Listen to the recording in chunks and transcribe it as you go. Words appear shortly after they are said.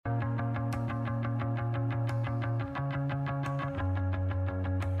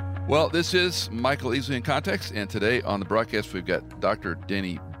Well, this is Michael Easley in Context, and today on the broadcast we've got Dr.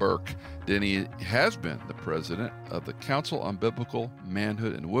 Denny Burk. Denny has been the president of the Council on Biblical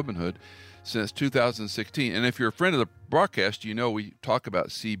Manhood and Womanhood since 2016. And if you're a friend of the broadcast, you know we talk about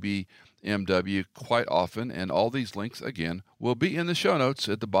CBMW quite often, and all these links, again, will be in the show notes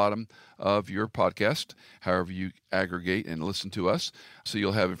at the bottom of your podcast, however you aggregate and listen to us. So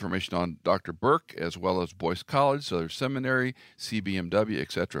you'll have information on Dr. Burk as well as Boyce College, Southern Seminary, CBMW,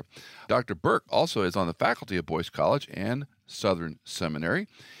 etc. Dr. Burk also is on the faculty of Boyce College and Southern Seminary.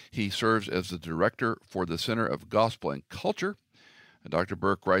 He serves as the director for the Center of Gospel and Culture. Dr.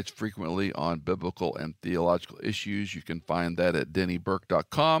 Burk writes frequently on biblical and theological issues. You can find that at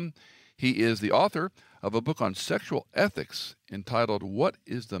dennyburk.com. He is the author of a book on sexual ethics entitled What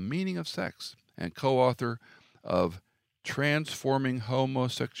is the Meaning of Sex? And co-author of Transforming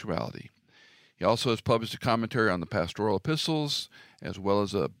Homosexuality. He also has published a commentary on the pastoral epistles, as well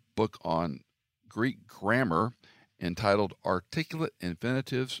as a book on Greek grammar entitled Articulate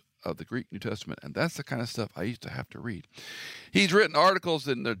Infinitives of the Greek New Testament, and that's the kind of stuff I used to have to read. He's written articles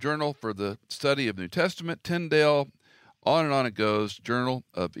in the Journal for the Study of New Testament, Tyndale, on it goes, Journal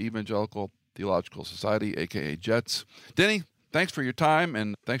of Evangelical Theological Society, a.k.a. JETS. Denny, thanks for your time,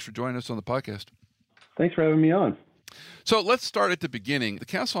 and thanks for joining us on the podcast. Thanks for having me on. So let's start at the beginning. The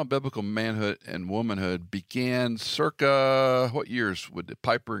Council on Biblical Manhood and Womanhood began circa, what years would it,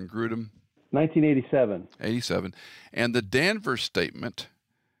 Piper and Grudem? 1987. 87. And the Danvers Statement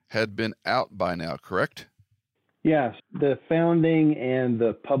had been out by now, correct? Yes. The founding and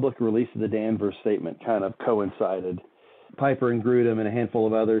the public release of the Danvers Statement kind of coincided. Piper and Grudem and a handful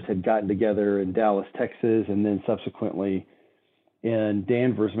of others had gotten together in Dallas, Texas, and then subsequently in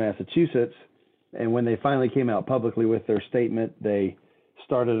Danvers, Massachusetts. And when they finally came out publicly with their statement, they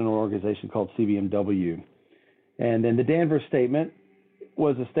started an organization called CBMW. And then the Danvers Statement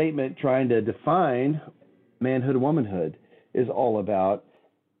was a statement trying to define manhood and womanhood is all about,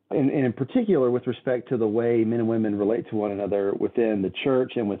 and in particular with respect to the way men and women relate to one another within the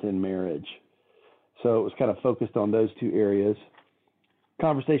church and within marriage. So it was kind of focused on those two areas.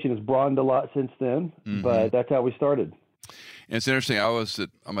 Conversation has broadened a lot since then, but that's how we started. And it's interesting.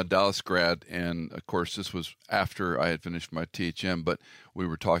 I'm a Dallas grad, and of course, this was after I had finished my THM, but we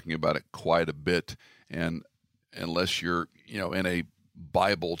were talking about it quite a bit. And unless you're, in a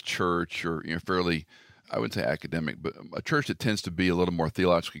Bible church or fairly, I wouldn't say academic, but a church that tends to be a little more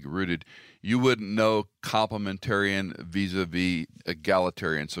theologically rooted, you wouldn't know complementarian vis-a-vis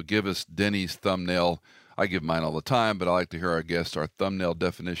egalitarian. So give us Denny's thumbnail. I give mine all the time, but I like to hear our guests, our thumbnail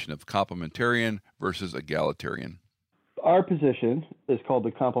definition of complementarian versus egalitarian. Our position is called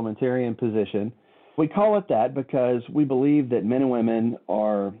the complementarian position. We call it that because we believe that men and women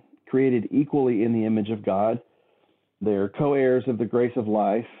are created equally in the image of God. They're co-heirs of the grace of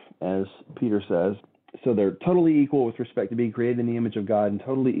life, as Peter says. So they're totally equal with respect to being created in the image of God and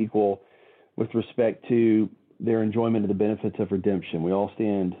totally equal with respect to their enjoyment of the benefits of redemption. We all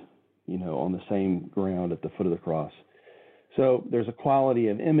stand, on the same ground at the foot of the cross. So there's a quality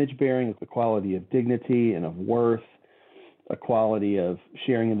of image bearing, a quality of dignity and of worth, a quality of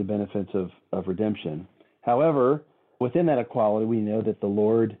sharing in the benefits of redemption. However, within that equality, we know that the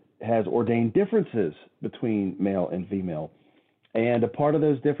Lord has ordained differences between male and female. And a part of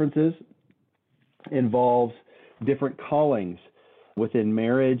those differences involves different callings within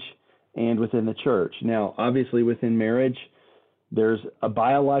marriage and within the church. Now, obviously, within marriage, there's a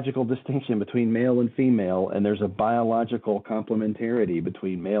biological distinction between male and female, and there's a biological complementarity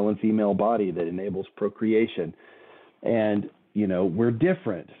between male and female body that enables procreation. And, we're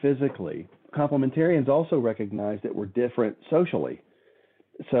different physically. Complementarians also recognize that we're different socially,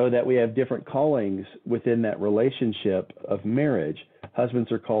 so that we have different callings within that relationship of marriage.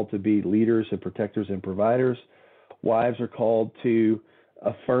 Husbands are called to be leaders and protectors and providers. Wives are called to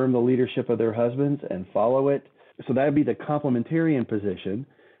affirm the leadership of their husbands and follow it. So that would be the complementarian position.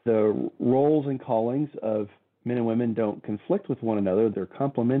 The roles and callings of men and women don't conflict with one another. They're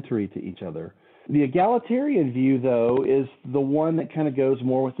complementary to each other. The egalitarian view, though, is the one that kind of goes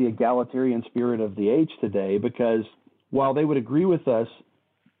more with the egalitarian spirit of the age today, because while they would agree with us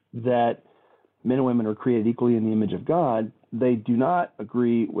that men and women are created equally in the image of God, they do not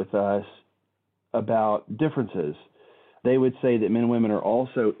agree with us about differences. They would say that men and women are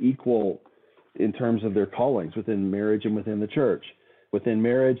also equal in terms of their callings within marriage and within the church. Within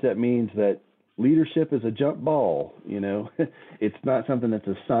marriage, that means that leadership is a jump ball. It's not something that's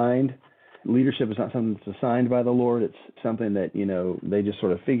assigned. Leadership is not something that's assigned by the Lord. It's something that, they just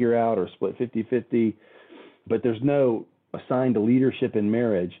sort of figure out or split 50-50. But there's no assigned leadership in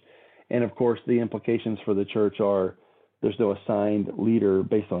marriage. And of course, the implications for the church are There's no assigned leader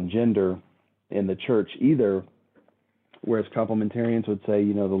based on gender in the church either, whereas complementarians would say,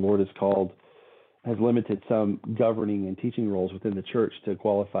 the Lord has limited some governing and teaching roles within the church to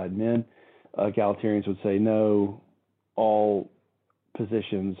qualified men. Egalitarians would say, no, all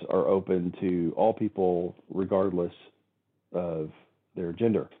positions are open to all people regardless of their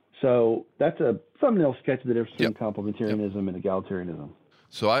gender. So that's a thumbnail sketch of the difference between complementarianism and egalitarianism.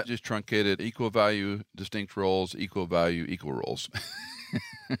 So I just truncated equal value, distinct roles, equal value, equal roles.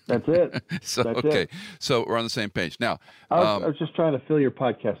 That's it. That's it. So we're on the same page. Now, I was just trying to fill your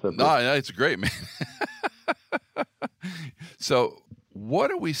podcast up. No, it's great, man. So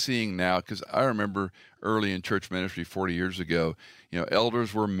what are we seeing now? Because I remember early in church ministry 40 years ago,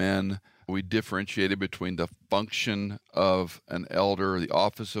 elders were men. We differentiated between the function of an elder, the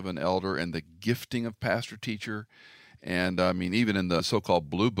office of an elder, and the gifting of pastor teacher. And I mean, even in the so-called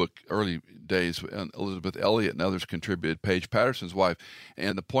Blue Book early days, Elizabeth Elliot and others contributed, Paige Patterson's wife.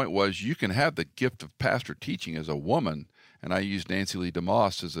 And the point was, you can have the gift of pastor teaching as a woman. And I used Nancy Lee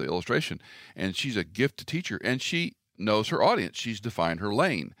DeMoss as an illustration. And she's a gifted teacher, and she knows her audience. She's defined her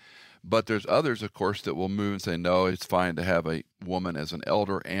lane. But there's others, of course, that will move and say, no, it's fine to have a woman as an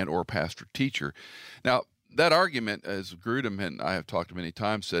elder and or pastor teacher. Now, that argument, as Grudem and I have talked many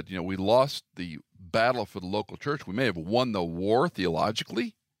times, said, we lost the battle for the local church. We may have won the war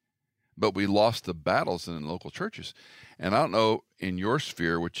theologically, but we lost the battles in local churches. And I don't know, in your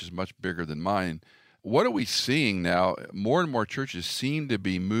sphere, which is much bigger than mine, what are we seeing now? More and more churches seem to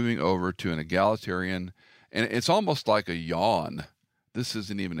be moving over to an egalitarian, and it's almost like a yawn. This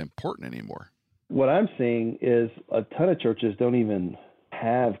isn't even important anymore. What I'm seeing is a ton of churches don't even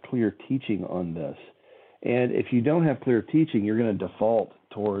have clear teaching on this. And if you don't have clear teaching, you're going to default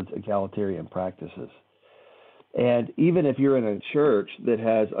towards egalitarian practices. And even if you're in a church that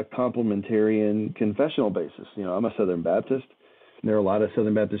has a complementarian confessional basis, I'm a Southern Baptist. There are a lot of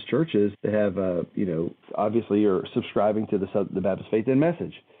Southern Baptist churches that have, obviously are subscribing to the Baptist Faith and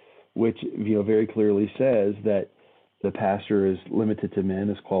Message, which, very clearly says that the pastor is limited to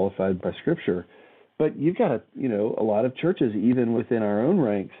men as qualified by Scripture. But you've got a lot of churches, even within our own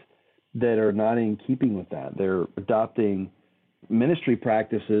ranks, that are not in keeping with that. They're adopting ministry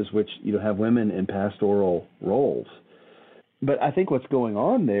practices which have women in pastoral roles. But I think what's going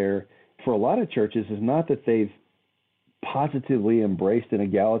on there for a lot of churches is not that they've positively embraced an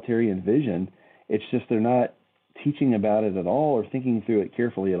egalitarian vision. It's just they're not teaching about it at all or thinking through it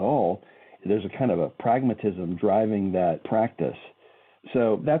carefully at all. There's a kind of a pragmatism driving that practice.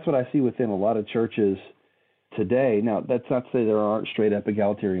 So that's what I see within a lot of churches today. Now, that's not to say there aren't straight-up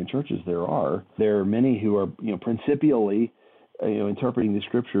egalitarian churches. There are. There are many who are, principially, interpreting the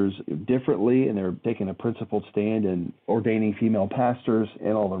Scriptures differently, and they're taking a principled stand and ordaining female pastors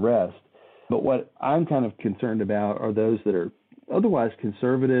and all the rest. But what I'm kind of concerned about are those that are otherwise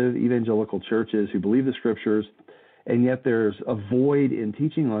conservative evangelical churches who believe the Scriptures, and yet there's a void in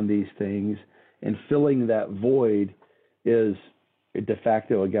teaching on these things, and filling that void is de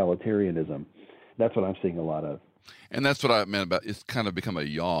facto egalitarianism. That's what I'm seeing a lot of. And that's what I meant about it's kind of become a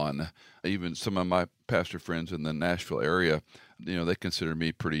yawn. Even some of my pastor friends in the Nashville area, they consider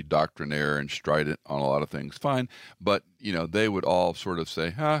me pretty doctrinaire and strident on a lot of things. Fine. But, they would all sort of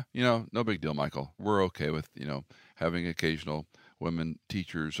say, no big deal, Michael. We're okay with, having occasional women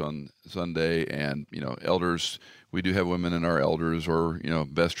teachers on Sunday and, elders. We do have women in our elders or,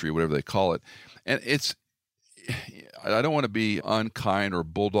 vestry, whatever they call it. And I don't want to be unkind or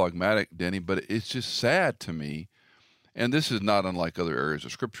bulldogmatic, Denny, but it's just sad to me. And this is not unlike other areas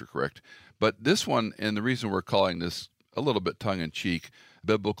of Scripture, correct? But this one, and the reason we're calling this a little bit tongue-in-cheek,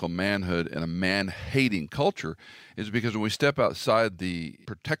 biblical manhood in a man-hating culture, is because when we step outside the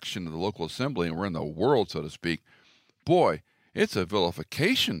protection of the local assembly and we're in the world, so to speak, boy, it's a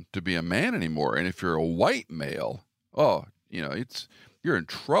vilification to be a man anymore. And if you're a white male, you're in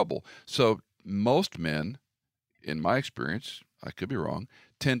trouble. So most men, in my experience, I could be wrong,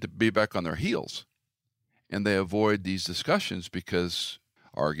 tend to be back on their heels. And they avoid these discussions because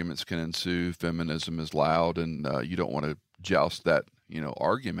arguments can ensue, feminism is loud, and you don't want to joust that,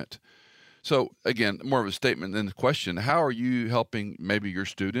 argument. So, again, more of a statement than a question. How are you helping maybe your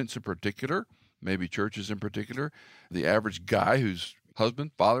students in particular, maybe churches in particular, the average guy who's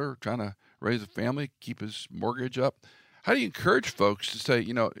husband, father, trying to raise a family, keep his mortgage up? How do you encourage folks to say,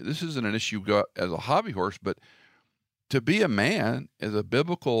 this isn't an issue as a hobby horse, but to be a man is a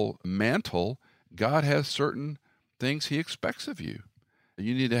biblical mantle. God has certain things he expects of you.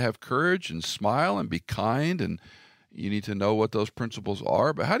 You need to have courage and smile and be kind, and you need to know what those principles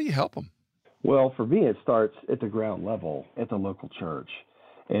are. But how do you help them? Well, for me, it starts at the ground level at the local church.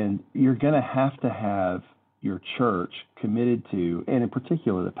 And you're going to have your church committed to, and in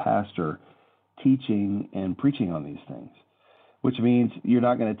particular the pastor, teaching and preaching on these things, which means you're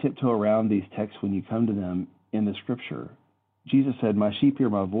not going to tiptoe around these texts when you come to them in the Scripture. Jesus said, "My sheep hear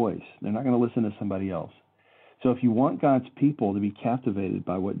my voice." They're not going to listen to somebody else. So if you want God's people to be captivated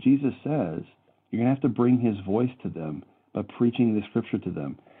by what Jesus says, you're going to have to bring his voice to them by preaching the Scripture to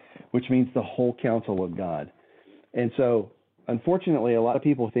them, which means the whole counsel of God. And so, unfortunately, a lot of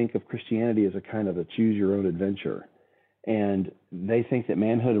people think of Christianity as a kind of a choose-your-own-adventure. And they think that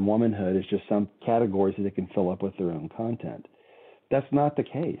manhood and womanhood is just some categories that they can fill up with their own content. That's not the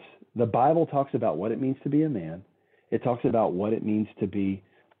case. The Bible talks about what it means to be a man. It talks about what it means to be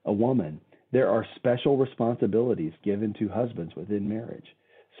a woman. There are special responsibilities given to husbands within marriage,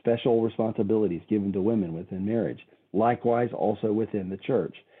 special responsibilities given to women within marriage, likewise also within the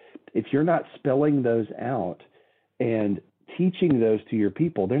church. If you're not spelling those out and teaching those to your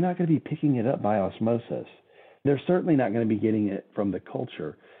people, they're not going to be picking it up by osmosis. They're certainly not going to be getting it from the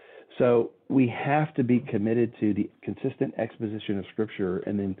culture. So we have to be committed to the consistent exposition of Scripture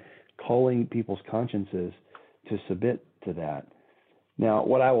and then calling people's consciences to submit to that. Now,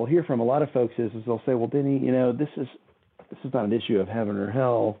 what I will hear from a lot of folks is they'll say, "Well, Denny, this is not an issue of heaven or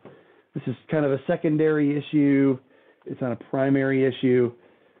hell. This is kind of a secondary issue. It's not a primary issue,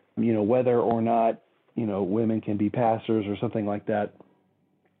 whether or not, women can be pastors or something like that."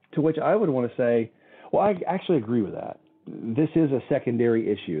 To which I would want to say, well, I actually agree with that. This is a secondary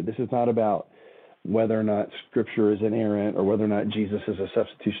issue. This is not about whether or not Scripture is inerrant or whether or not Jesus is a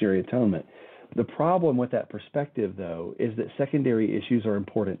substitutionary atonement. The problem with that perspective, though, is that secondary issues are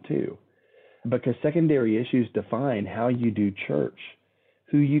important too, because secondary issues define how you do church,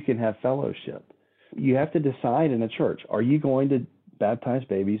 who you can have fellowship. You have to decide in a church, are you going to baptize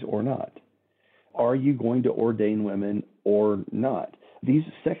babies or not? Are you going to ordain women or not? These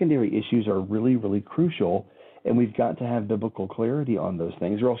secondary issues are really, really crucial, and we've got to have biblical clarity on those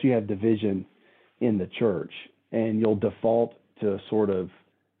things, or else you have division in the church, and you'll default to a sort of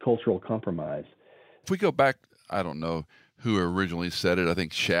cultural compromise. If we go back, I don't know who originally said it. I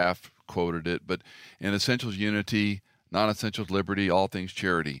think Schaff quoted it, but in essentials unity, non-essentials liberty, all things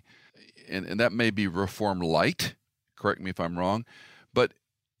charity. And that may be Reformed light. Correct me if I'm wrong. But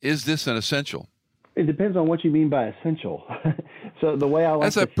is this an essential? It depends on what you mean by essential. So the way I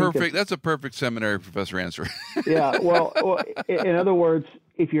like that's a perfect seminary professor answer. Yeah. Well, in other words,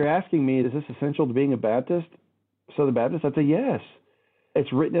 if you're asking me, is this essential to being a Baptist, Southern Baptist, I'd say yes.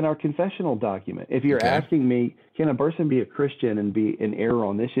 It's written in our confessional document. If you're asking me, can a person be a Christian and be in error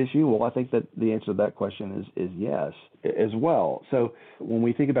on this issue? Well, I think that the answer to that question is yes as well. So when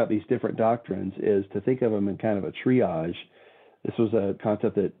we think about these different doctrines, is to think of them in kind of a triage. This was a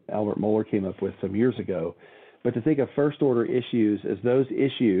concept that Albert Mohler came up with some years ago. But to think of first order issues as those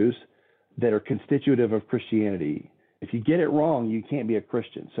issues that are constitutive of Christianity. If you get it wrong, you can't be a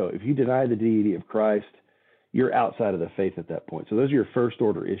Christian. So if you deny the deity of Christ, you're outside of the faith at that point. So those are your first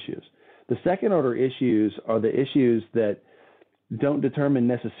order issues. The second order issues are the issues that don't determine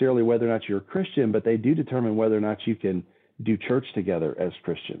necessarily whether or not you're a Christian, but they do determine whether or not you can do church together as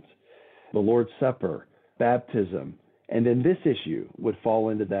Christians. The Lord's Supper, baptism, and then this issue would fall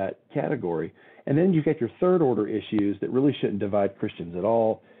into that category. And then you get your third order issues that really shouldn't divide Christians at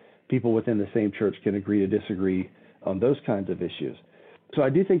all. People within the same church can agree to disagree on those kinds of issues. So I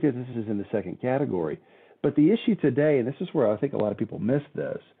do think that this is in the second category. But the issue today, and this is where I think a lot of people miss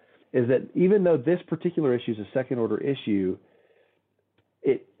this, is that even though this particular issue is a second order issue,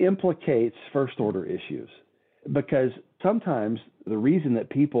 it implicates first order issues. Because sometimes the reason that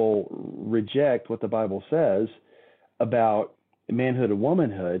people reject what the Bible says about manhood and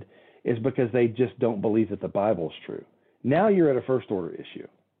womanhood is because they just don't believe that the Bible is true. Now you're at a first order issue.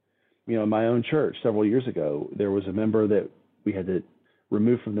 In my own church several years ago, there was a member that we had to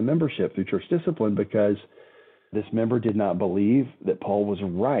remove from the membership through church discipline because this member did not believe that Paul was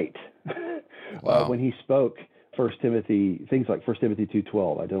right when he spoke things like 1 Timothy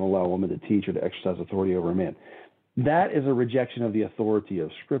 2:12, I don't allow a woman to teach or to exercise authority over a man. That is a rejection of the authority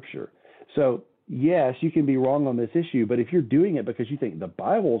of Scripture. So yes, you can be wrong on this issue, but if you're doing it because you think the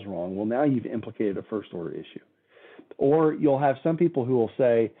Bible's wrong, well, now you've implicated a first order issue. Or you'll have some people who will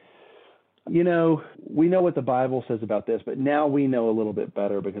say, we know what the Bible says about this, but now we know a little bit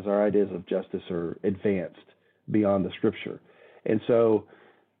better because our ideas of justice are advanced beyond the Scripture. And so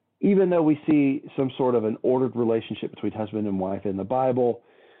even though we see some sort of an ordered relationship between husband and wife in the Bible,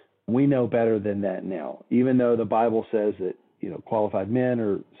 we know better than that now. Even though the Bible says that, qualified men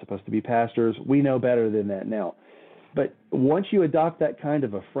are supposed to be pastors, we know better than that now. But once you adopt that kind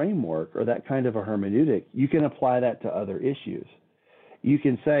of a framework or that kind of a hermeneutic, you can apply that to other issues. you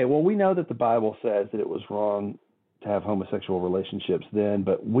can say, well, we know that the Bible says that it was wrong to have homosexual relationships then,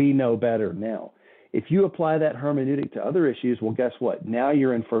 but we know better now. If you apply that hermeneutic to other issues, well, guess what? Now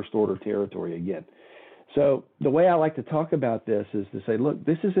you're in first order territory again. So the way I like to talk about this is to say, look,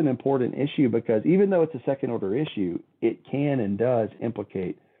 this is an important issue because even though it's a second order issue, it can and does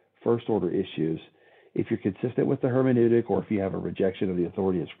implicate first order issues if you're consistent with the hermeneutic or if you have a rejection of the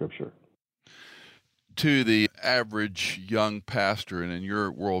authority of Scripture. To the average young pastor, and in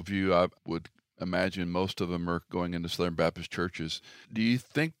your worldview, I would imagine most of them are going into Southern Baptist churches. Do you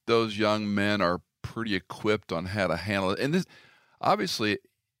think those young men are pretty equipped on how to handle it? And this, obviously,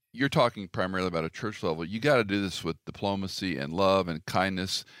 you're talking primarily about a church level. You got to do this with diplomacy and love and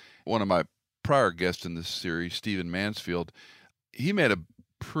kindness. One of my prior guests in this series, Stephen Mansfield, he made a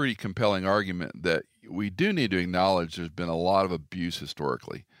pretty compelling argument that we do need to acknowledge there's been a lot of abuse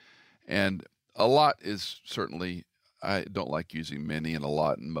historically. And a lot is certainly, I don't like using many and a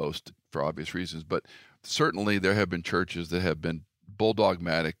lot and most for obvious reasons, but certainly there have been churches that have been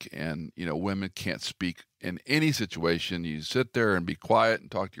bulldogmatic and, women can't speak in any situation. You sit there and be quiet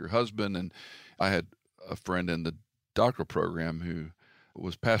and talk to your husband. And I had a friend in the doctoral program who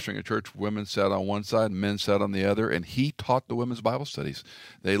was pastoring a church. Women sat on one side, men sat on the other, and he taught the women's Bible studies.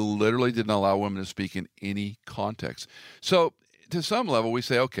 They literally didn't allow women to speak in any context. So to some level, we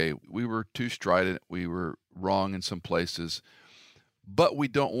say, okay, we were too strident. We were wrong in some places, but we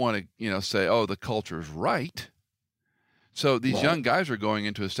don't want to, say, oh, the culture is right. So these young guys are going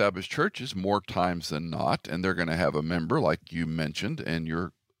into established churches more times than not, and they're going to have a member, like you mentioned, in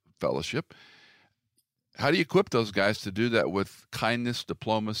your fellowship. How do you equip those guys to do that with kindness,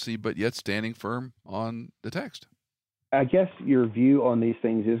 diplomacy, but yet standing firm on the text? I guess your view on these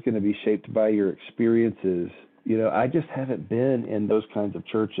things is going to be shaped by your experiences. I just haven't been in those kinds of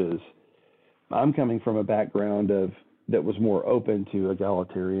churches. I'm coming from a background that was more open to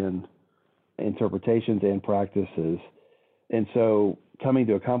egalitarian interpretations and practices. And so coming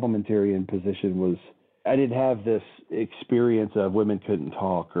to a complementarian position I didn't have this experience of women couldn't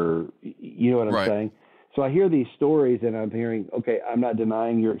talk or, you know what I'm saying? So I hear these stories and I'm hearing, okay, I'm not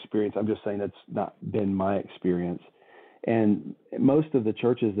denying your experience. I'm just saying that's not been my experience. And most of the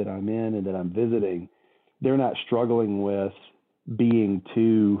churches that I'm in and that I'm visiting, they're not struggling with being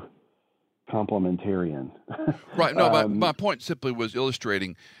too complementarian. Right. No, my point simply was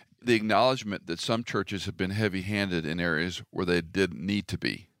illustrating the acknowledgement that some churches have been heavy-handed in areas where they didn't need to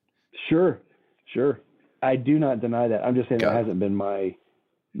be. Sure. I do not deny that. I'm just saying that hasn't been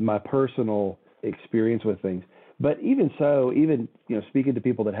my personal experience with things. But even so, speaking to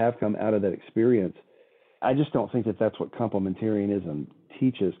people that have come out of that experience, I just don't think that that's what complementarianism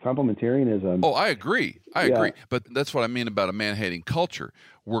teaches. Complementarianism. Oh, I agree. But that's what I mean about a man-hating culture.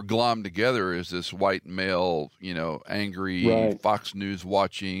 We're glommed together as this white male, angry, Fox News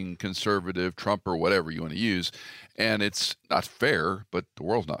watching, conservative, Trump or whatever you want to use. And it's not fair, but the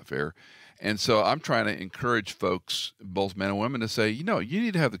world's not fair. And so I'm trying to encourage folks, both men and women, to say, you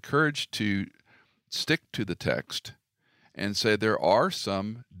need to have the courage to stick to the text and say there are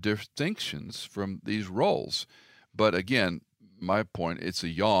some distinctions from these roles. But again, my point, it's a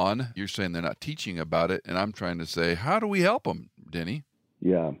yawn. You're saying they're not teaching about it, and I'm trying to say, how do we help them, Denny?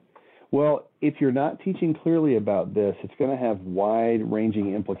 Yeah. Well, if you're not teaching clearly about this, it's going to have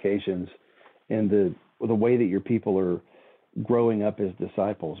wide-ranging implications in the way that your people are growing up as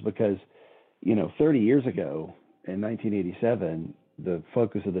disciples. Because, 30 years ago, in 1987, the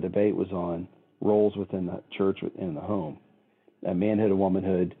focus of the debate was on roles within the church and the home, manhood and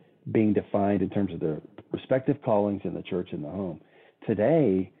womanhood being defined in terms of their respective callings in the church and the home.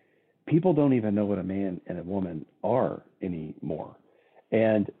 Today, people don't even know what a man and a woman are anymore.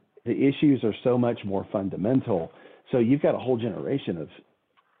 And the issues are so much more fundamental. So you've got a whole generation of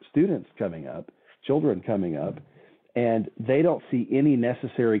students coming up, children coming up, and they don't see any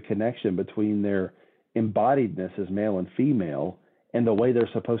necessary connection between their embodiedness as male and female and the way they're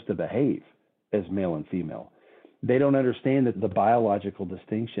supposed to behave as male and female. They don't understand that the biological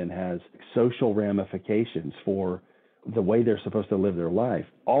distinction has social ramifications for the way they're supposed to live their life.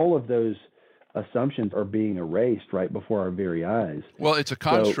 All of those assumptions are being erased right before our very eyes. Well, it's a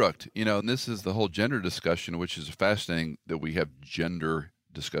construct, and this is the whole gender discussion, which is fascinating that we have gender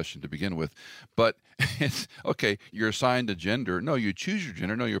discussion to begin with. But it's, okay, you're assigned a gender. No, you choose your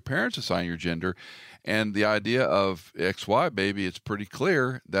gender. No, your parents assign your gender. And the idea of XY baby, it's pretty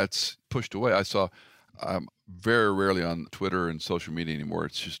clear that's pushed away. I saw very rarely on Twitter and social media anymore.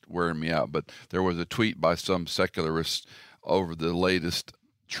 It's just wearing me out. But there was a tweet by some secularist over the latest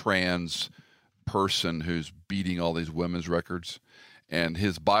trans person who's beating all these women's records. And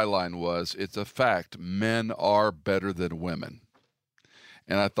his byline was, it's a fact, men are better than women.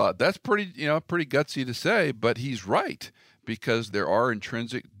 And I thought that's pretty gutsy to say, but he's right, because there are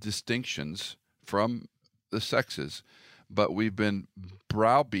intrinsic distinctions from the sexes, but we've been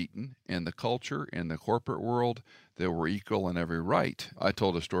browbeaten in the culture, in the corporate world, that we're equal in every right. I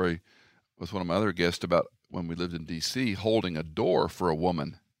told a story with one of my other guests about when we lived in D.C., holding a door for a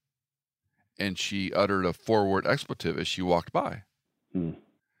woman, and she uttered a 4-word expletive as she walked by.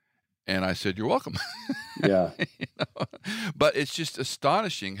 And I said, "You're welcome." Yeah. But it's just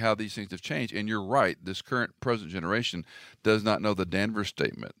astonishing how these things have changed. And you're right. This current present generation does not know the Danvers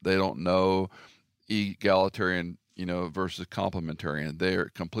statement. They don't know egalitarian, versus complementarian. They're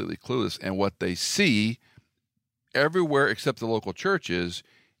completely clueless. And what they see everywhere except the local church is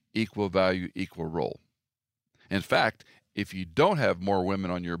equal value, equal role. In fact, if you don't have more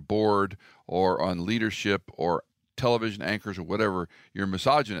women on your board or on leadership or television anchors or whatever, you're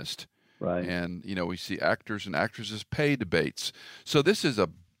misogynist. Right. And, we see actors and actresses pay debates. So this is a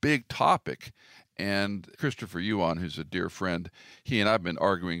big topic. And Christopher Yuan, who's a dear friend, he and I have been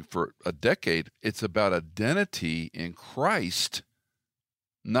arguing for a decade. It's about identity in Christ,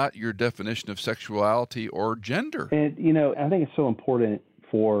 not your definition of sexuality or gender. And, I think it's so important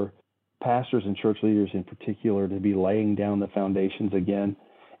for pastors and church leaders in particular to be laying down the foundations again.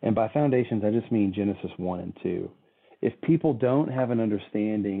 And by foundations, I just mean Genesis 1 and 2. If people don't have an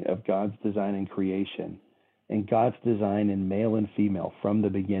understanding of God's design in creation and God's design in male and female from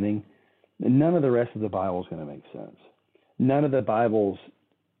the beginning, none of the rest of the Bible is going to make sense. None of the Bible's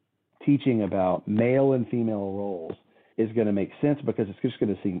teaching about male and female roles is going to make sense, because it's just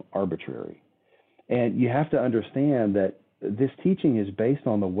going to seem arbitrary. And you have to understand that this teaching is based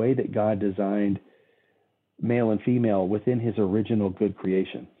on the way that God designed male and female within his original good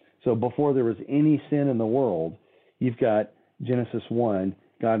creation. So before there was any sin in the world, you've got Genesis 1,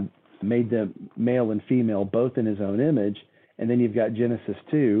 God made them male and female both in his own image. And then you've got Genesis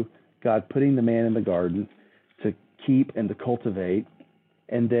 2, God putting the man in the garden to keep and to cultivate,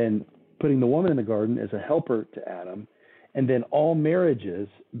 and then putting the woman in the garden as a helper to Adam, and then all marriages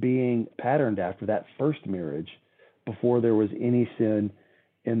being patterned after that first marriage before there was any sin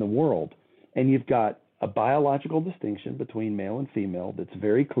in the world. And you've got a biological distinction between male and female that's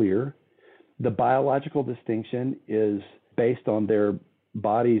very clear. The biological distinction is based on their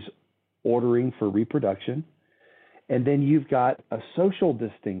body's ordering for reproduction. And then you've got a social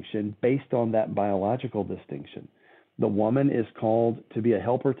distinction based on that biological distinction. The woman is called to be a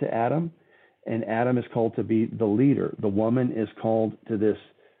helper to Adam, and Adam is called to be the leader. The woman is called to this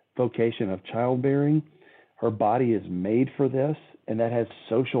vocation of childbearing. Her body is made for this, and that has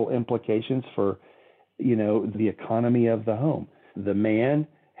social implications for, the economy of the home. The man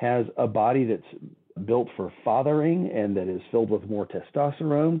has a body that's built for fathering and that is filled with more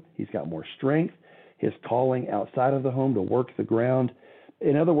testosterone. He's got more strength. His calling outside of the home to work the ground.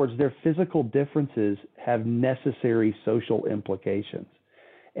 In other words, their physical differences have necessary social implications.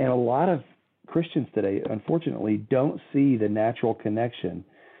 And a lot of Christians today, unfortunately, don't see the natural connection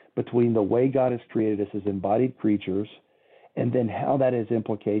between the way God has created us as embodied creatures and then how that has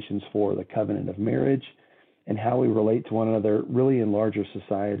implications for the covenant of marriage and how we relate to one another really in larger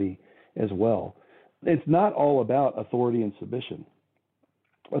society as well. It's not all about authority and submission.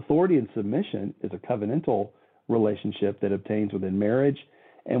 Authority and submission is a covenantal relationship that obtains within marriage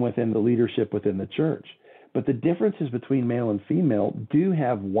and within the leadership within the church. But the differences between male and female do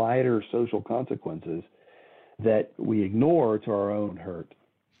have wider social consequences that we ignore to our own hurt.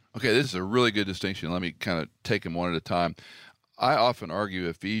 Okay, this is a really good distinction. Let me kind of take them one at a time. I often argue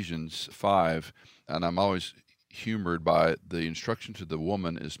Ephesians 5, and I'm always humored by the instruction to the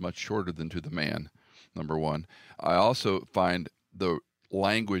woman is much shorter than to the man, number one. I also find the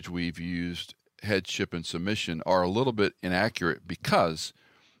language we've used, headship and submission, are a little bit inaccurate because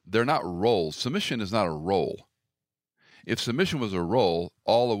they're not roles. Submission is not a role. If submission was a role,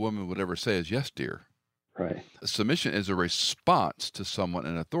 all a woman would ever say is, "Yes, dear." Right. Submission is a response to someone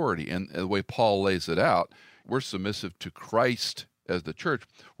in authority. And the way Paul lays it out, we're submissive to Christ as the church.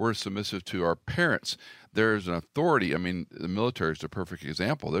 We're submissive to our parents. There's an authority. I mean, the military is a perfect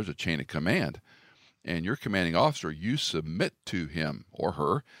example. There's a chain of command. And your commanding officer, you submit to him or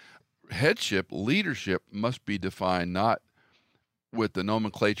her. Headship, leadership must be defined not with the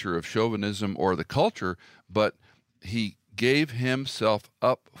nomenclature of chauvinism or the culture, but he gave himself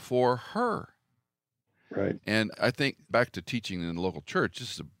up for her. Right. And I think back to teaching in the local church,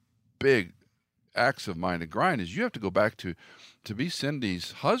 this is a big axe of mine to grind, is you have to go back to be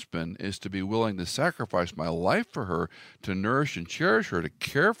Cindy's husband is to be willing to sacrifice my life for her, to nourish and cherish her, to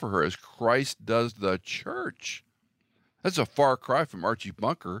care for her as Christ does the church. That's a far cry from Archie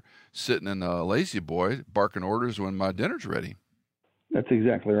Bunker sitting in a lazy boy barking orders when my dinner's ready. That's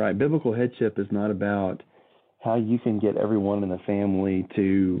exactly right. Biblical headship is not about how you can get everyone in the family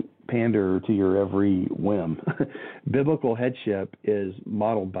to pander to your every whim. Biblical headship is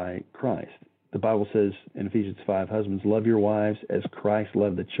modeled by Christ. The Bible says in Ephesians 5, husbands, love your wives as Christ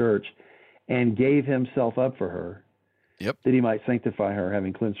loved the church and gave himself up for her, Yep. that he might sanctify her,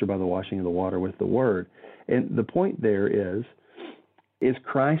 having cleansed her by the washing of the water with the word. And the point there is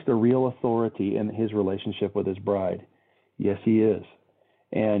Christ a real authority in his relationship with his bride? Yes, he is.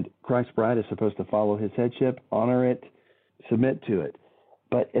 And Christ's bride is supposed to follow his headship, honor it, submit to it.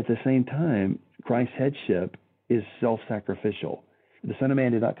 But at the same time, Christ's headship is self-sacrificial. The Son of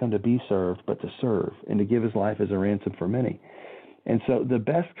Man did not come to be served, but to serve, and to give his life as a ransom for many. And so the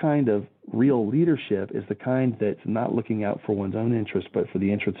best kind of real leadership is the kind that's not looking out for one's own interests, but for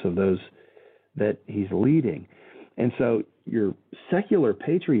the interests of those that he's leading. And so your secular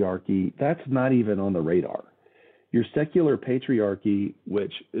patriarchy, that's not even on the radar. Your secular patriarchy,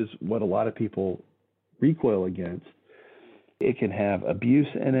 which is what a lot of people recoil against, it can have abuse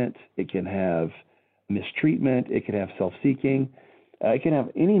in it, it can have mistreatment, it can have self-seeking, it can have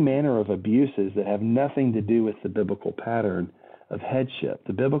any manner of abuses that have nothing to do with the biblical pattern of headship.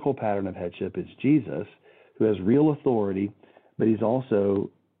 The biblical pattern of headship is Jesus, who has real authority, but he's also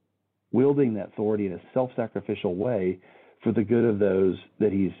wielding that authority in a self-sacrificial way for the good of those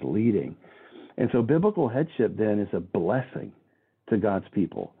that he's leading. And so biblical headship then is a blessing to God's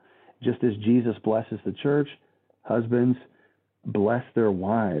people. Just as Jesus blesses the church, husbands bless their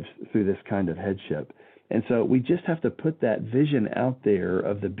wives through this kind of headship. And so we just have to put that vision out there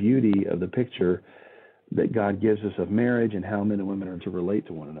of the beauty of the picture that God gives us of marriage and how men and women are to relate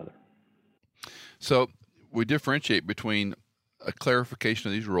to one another. So we differentiate between a clarification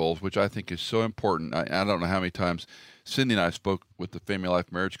of these roles, which I think is so important. I don't know how many times Cindy and I spoke with the Family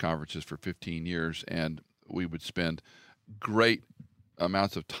Life Marriage Conferences for 15 years, and we would spend great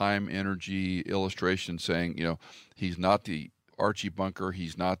amounts of time, energy, illustration saying, he's not the Archie Bunker,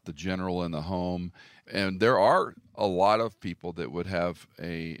 he's not the general in the home. And there are a lot of people that would have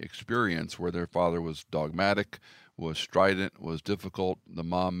a experience where their father was dogmatic, was strident, was difficult. The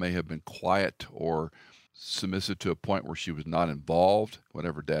mom may have been quiet or submissive to a point where she was not involved,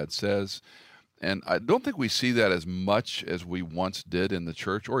 whatever dad says. And I don't think we see that as much as we once did in the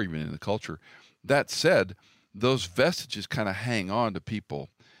church or even in the culture. That said, those vestiges kind of hang on to people.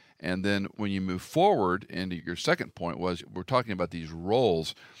 And then when you move forward into your second point was we're talking about these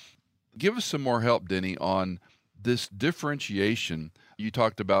roles. Give us some more help, Denny, on this differentiation. You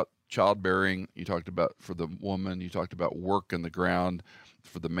talked about childbearing, you talked about for the woman, you talked about work in the ground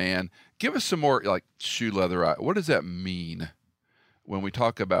for the man. Give us some more like shoe leather. What does that mean when we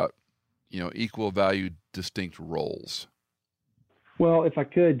talk about, equal value, distinct roles? Well, if I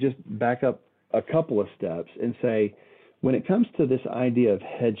could just back up a couple of steps and say, when it comes to this idea of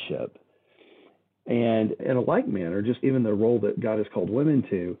headship, and in a like manner, just even the role that God has called women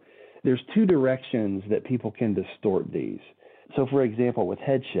to, there's two directions that people can distort these. So, for example, with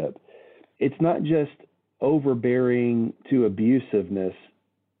headship, it's not just overbearing to abusiveness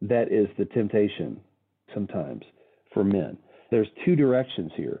that is the temptation sometimes for men. There's two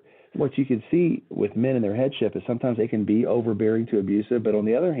directions here. What you can see with men in their headship is sometimes they can be overbearing to abusive, but on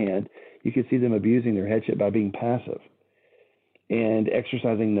the other hand, you can see them abusing their headship by being passive and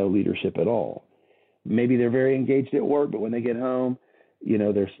exercising no leadership at all. Maybe they're very engaged at work, but when they get home,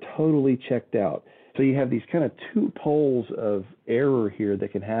 they're totally checked out. So you have these kind of two poles of error here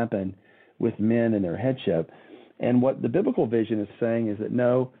that can happen with men in their headship. And what the biblical vision is saying is that,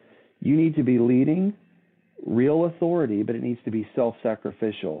 no, you need to be leading real authority, but it needs to be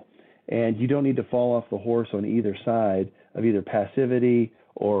self-sacrificial. And you don't need to fall off the horse on either side of either passivity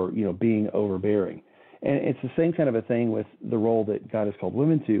or, being overbearing. And it's the same kind of a thing with the role that God has called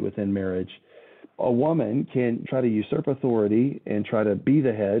women to within marriage. A woman can try to usurp authority and try to be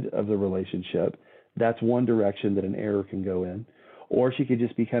the head of the relationship. That's one direction that an error can go in. Or she could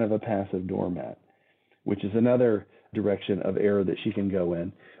just be kind of a passive doormat, which is another direction of error that she can go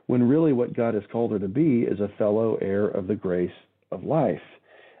in, when really what God has called her to be is a fellow heir of the grace of life,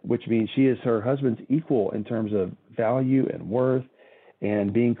 which means she is her husband's equal in terms of value and worth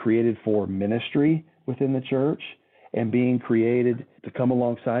and being created for ministry within the church and being created to come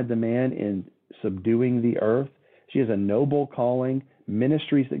alongside the man in subduing the earth. She has a noble calling,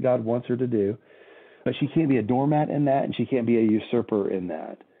 ministries that God wants her to do, but she can't be a doormat in that, and she can't be a usurper in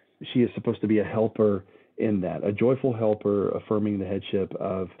that. She is supposed to be a helper in that, a joyful helper affirming the headship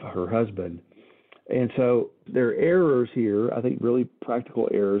of her husband. And so there are errors here, I think really practical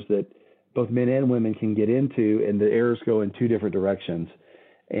errors that both men and women can get into, and the errors go in two different directions.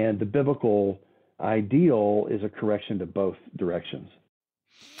 And the biblical ideal is a correction to both directions.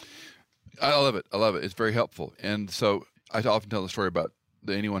 I love it. I love it. It's very helpful. And so I often tell the story about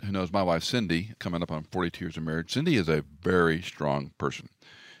anyone who knows my wife, Cindy, coming up on 42 years of marriage. Cindy is a very strong person.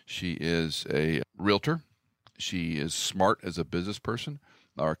 She is a realtor. She is smart as a business person.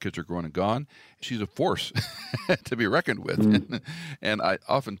 Our kids are grown and gone. She's a force to be reckoned with. And I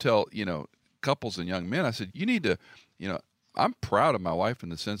often tell, couples and young men, I said, you need to, I'm proud of my wife in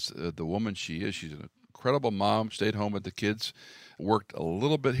the sense of the woman she is. She's an incredible mom, stayed home with the kids, worked a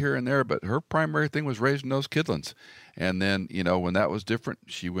little bit here and there, but her primary thing was raising those kidlings. And then, when that was different,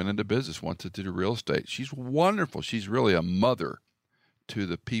 she went into business, wanted to do real estate. She's wonderful. She's really a mother to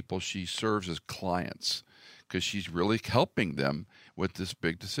the people she serves as clients because she's really helping them with this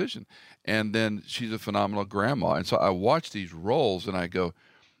big decision. And then she's a phenomenal grandma. And so I watch these roles and I go,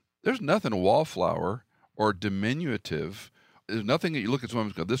 there's nothing wallflower or diminutive. There's nothing that you look at someone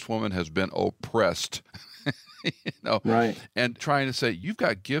and go, this woman has been oppressed. Right. And trying to say, you've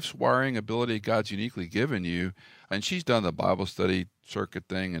got gifts, wiring, ability God's uniquely given you. And she's done the Bible study circuit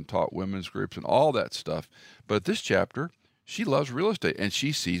thing and taught women's groups and all that stuff. But this chapter, she loves real estate and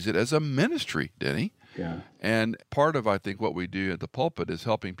she sees it as a ministry, Denny. Yeah. And part of, I think, what we do at the pulpit is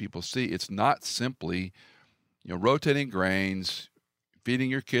helping people see it's not simply, rotating grains,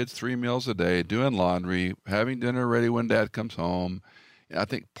 feeding your kids 3 meals a day, doing laundry, having dinner ready when dad comes home. And I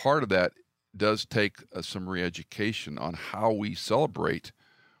think part of that does take some re-education on how we celebrate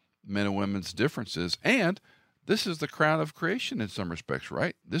men and women's differences. And this is the crown of creation in some respects,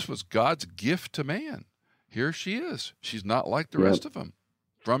 right? This was God's gift to man. Here she is. She's not like the rest of them.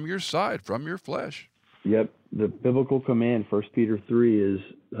 From your side, from your flesh. Yep. The biblical command, 1 Peter 3, is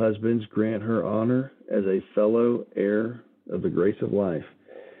husbands grant her honor as a fellow heir of the grace of life.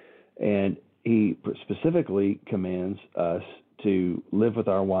 And he specifically commands us to live with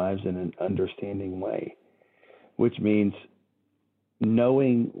our wives in an understanding way, which means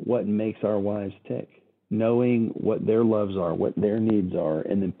knowing what makes our wives tick, knowing what their loves are, what their needs are,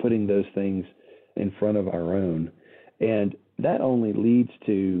 and then putting those things in front of our own. And that only leads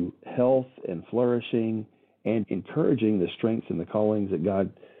to health and flourishing and encouraging the strengths and the callings that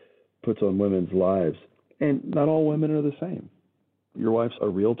God puts on women's lives. And not all women are the same. Your wife's a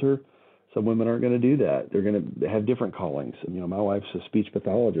realtor. Some women aren't going to do that. They're going to have different callings. My wife's a speech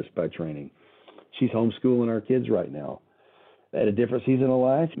pathologist by training. She's homeschooling our kids right now. At a different season of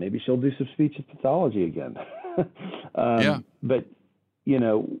life, maybe she'll do some speech pathology again. But,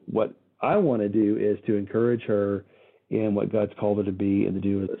 what I want to do is to encourage her in what God's called her to be and to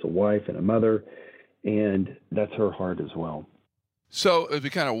do as a wife and a mother. And that's her heart as well. So as we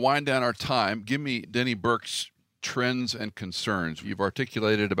kind of wind down our time, give me Denny Burk's trends and concerns. You've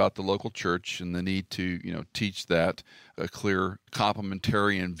articulated about the local church and the need to, teach that, a clear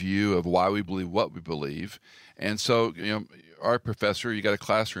complementarian view of why we believe what we believe. And so, our professor, you got a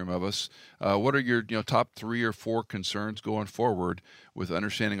classroom of us. What are your, top 3 or 4 concerns going forward with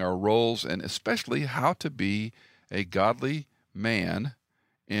understanding our roles and especially how to be a godly man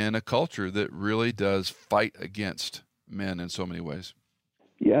in a culture that really does fight against men in so many ways?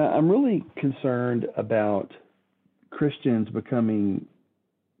 Yeah, I'm really concerned about Christians becoming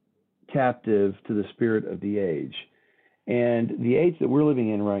captive to the spirit of the age. And the age that we're living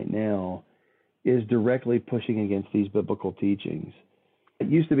in right now is directly pushing against these biblical teachings. It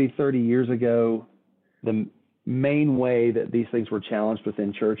used to be 30 years ago, the main way that these things were challenged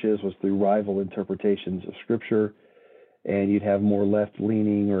within churches was through rival interpretations of Scripture. And you'd have more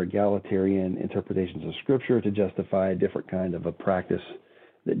left-leaning or egalitarian interpretations of Scripture to justify a different kind of a practice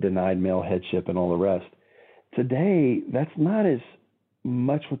that denied male headship and all the rest. Today, that's not as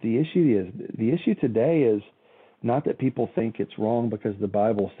much what the issue is. The issue today is not that people think it's wrong because the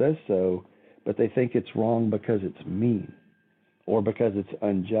Bible says so, but they think it's wrong because it's mean or because it's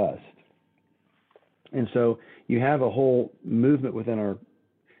unjust. And so you have a whole movement within our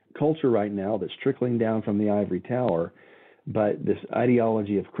culture right now that's trickling down from the ivory tower, but this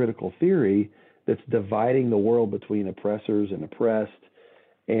ideology of critical theory that's dividing the world between oppressors and oppressed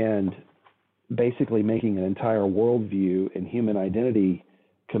and basically making an entire worldview and human identity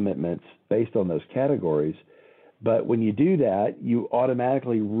commitments based on those categories. But when you do that, you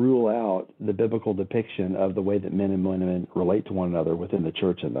automatically rule out the biblical depiction of the way that men and women relate to one another within the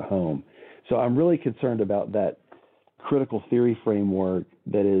church and the home. So I'm really concerned about that critical theory framework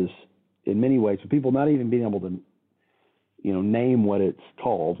that is, in many ways, for people not even being able to, name what it's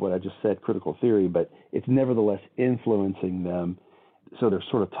called, what I just said, critical theory, but it's nevertheless influencing them. So they're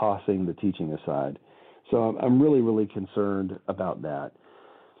sort of tossing the teaching aside. So I'm really, really concerned about that.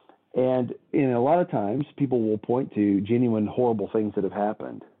 And a lot of times people will point to genuine horrible things that have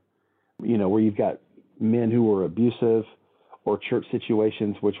happened, where you've got men who were abusive or church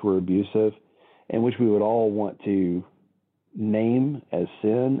situations which were abusive and which we would all want to name as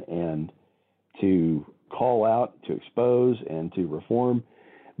sin and to call out, to expose, and to reform.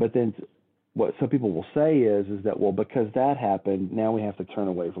 But then what some people will say is that, well, because that happened, now we have to turn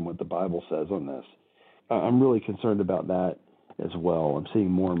away from what the Bible says on this. I'm really concerned about that as well. I'm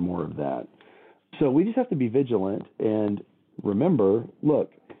seeing more and more of that. So we just have to be vigilant and remember, look,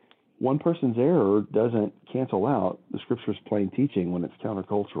 one person's error doesn't cancel out the Scripture's plain teaching when it's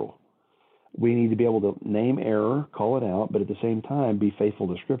countercultural. We need to be able to name error, call it out, but at the same time be faithful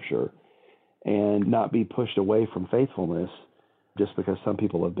to Scripture and not be pushed away from faithfulness just because some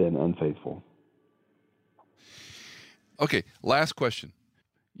people have been unfaithful. Okay, last question.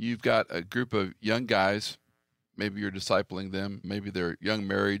 You've got a group of young guys, maybe you're discipling them, maybe they're young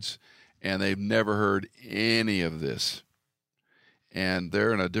marrieds, and they've never heard any of this. And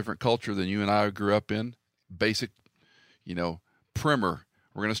they're in a different culture than you and I grew up in. Basic, primer.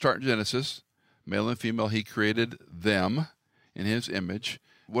 We're going to start in Genesis. Male and female, he created them in his image.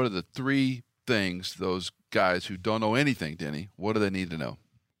 What are the three things those guys who don't know anything, Denny, what do they need to know?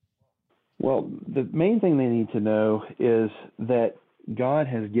 Well, the main thing they need to know is that God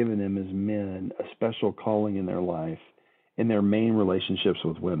has given them as men a special calling in their life in their main relationships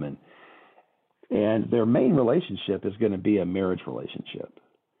with women. And their main relationship is going to be a marriage relationship.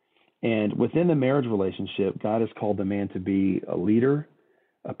 And within the marriage relationship, God has called the man to be a leader,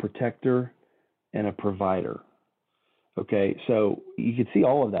 a protector, and a provider. Okay, so you can see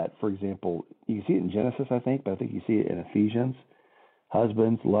all of that. For example, you can see it in Genesis, I think, but I think you see it in Ephesians.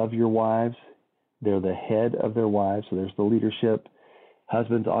 Husbands, love your wives. They're the head of their wives, so there's the leadership.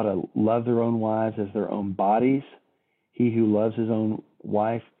 Husbands ought to love their own wives as their own bodies. He who loves his own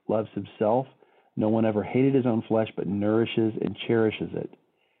wife loves himself. No one ever hated his own flesh, but nourishes and cherishes it,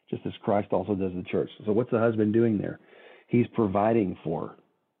 just as Christ also does the church. So what's the husband doing there? He's providing for.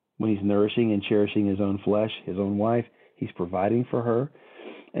 When he's nourishing and cherishing his own flesh, his own wife, he's providing for her.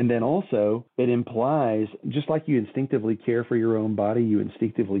 And then also, it implies, just like you instinctively care for your own body, you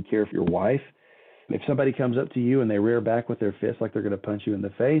instinctively care for your wife. If somebody comes up to you and they rear back with their fist like they're going to punch you in the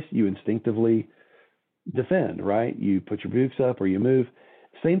face, you instinctively defend, right? You put your boots up or you move.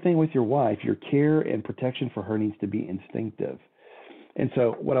 Same thing with your wife. Your care and protection for her needs to be instinctive. And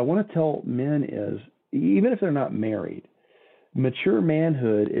so what I want to tell men is, even if they're not married, mature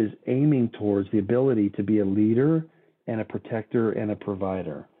manhood is aiming towards the ability to be a leader and a protector and a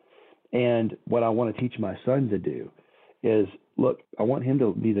provider. And what I want to teach my son to do is, look, I want him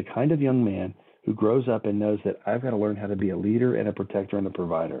to be the kind of young man who grows up and knows that I've got to learn how to be a leader and a protector and a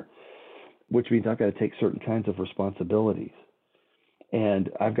provider, which means I've got to take certain kinds of responsibilities. And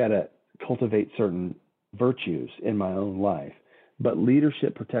I've got to cultivate certain virtues in my own life. But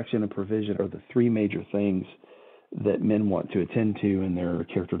leadership, protection, and provision are the three major things that men want to attend to in their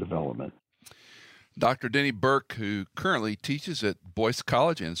character development. Dr. Denny Burk, who currently teaches at Boyce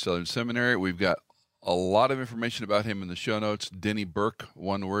College and Southern Seminary. We've got a lot of information about him in the show notes. Denny Burk,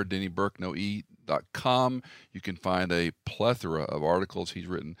 one word, DennyBurk.com. You can find a plethora of articles he's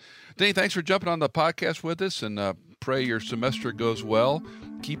written. Denny, thanks for jumping on the podcast with us, and pray your semester goes well.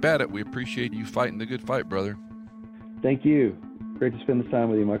 Keep at it. We appreciate you fighting the good fight, brother. Thank you. Great to spend this time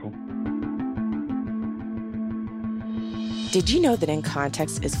with you, Michael. Did you know that In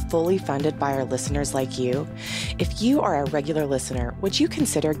Context is fully funded by our listeners like you? If you are a regular listener, would you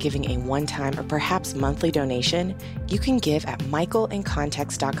consider giving a one-time or perhaps monthly donation? You can give at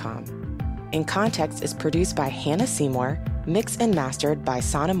michaelincontext.com. In Context is produced by Hannah Seymour, mixed and mastered by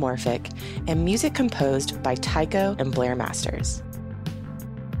Sonomorphic, and music composed by Tycho and Blair Masters.